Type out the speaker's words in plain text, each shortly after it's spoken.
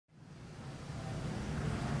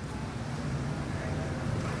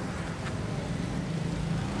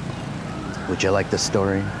Would you like the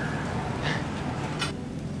story?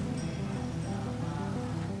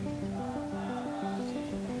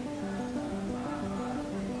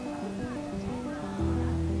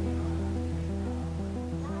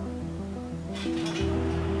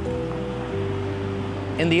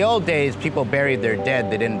 In the old days, people buried their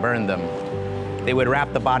dead, they didn't burn them. They would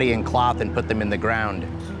wrap the body in cloth and put them in the ground.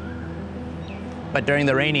 But during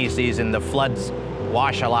the rainy season, the floods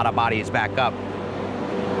wash a lot of bodies back up.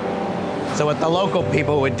 So what the local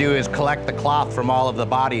people would do is collect the cloth from all of the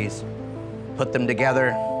bodies, put them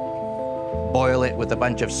together, boil it with a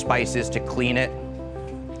bunch of spices to clean it,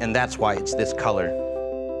 and that's why it's this color.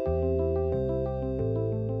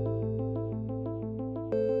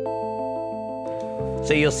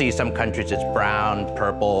 So you'll see some countries it's brown,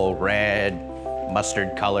 purple, red,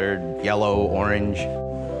 mustard colored, yellow, orange.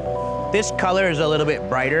 This color is a little bit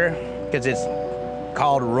brighter because it's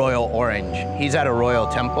called royal orange. He's at a royal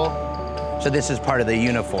temple, so this is part of the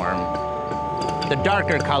uniform. The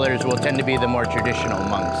darker colors will tend to be the more traditional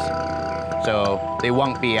monks, so they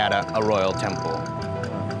won't be at a royal temple.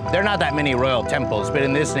 There are not that many royal temples, but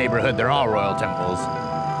in this neighborhood, they're all royal temples.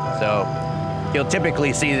 So you'll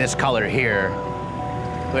typically see this color here,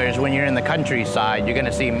 whereas when you're in the countryside, you're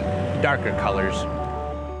gonna see darker colors.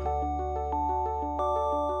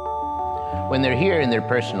 When they're here in their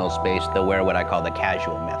personal space, they'll wear what I call the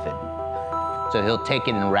casual method. So he'll take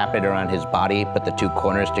it and wrap it around his body, put the two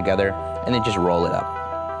corners together, and then just roll it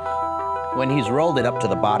up. When he's rolled it up to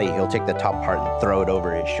the body, he'll take the top part and throw it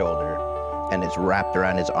over his shoulder, and it's wrapped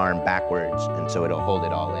around his arm backwards, and so it'll hold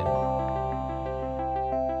it all in.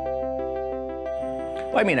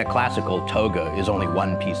 Well, I mean, a classical toga is only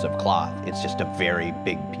one piece of cloth. It's just a very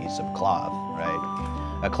big piece of cloth,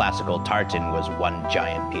 right? A classical tartan was one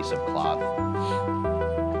giant piece of cloth.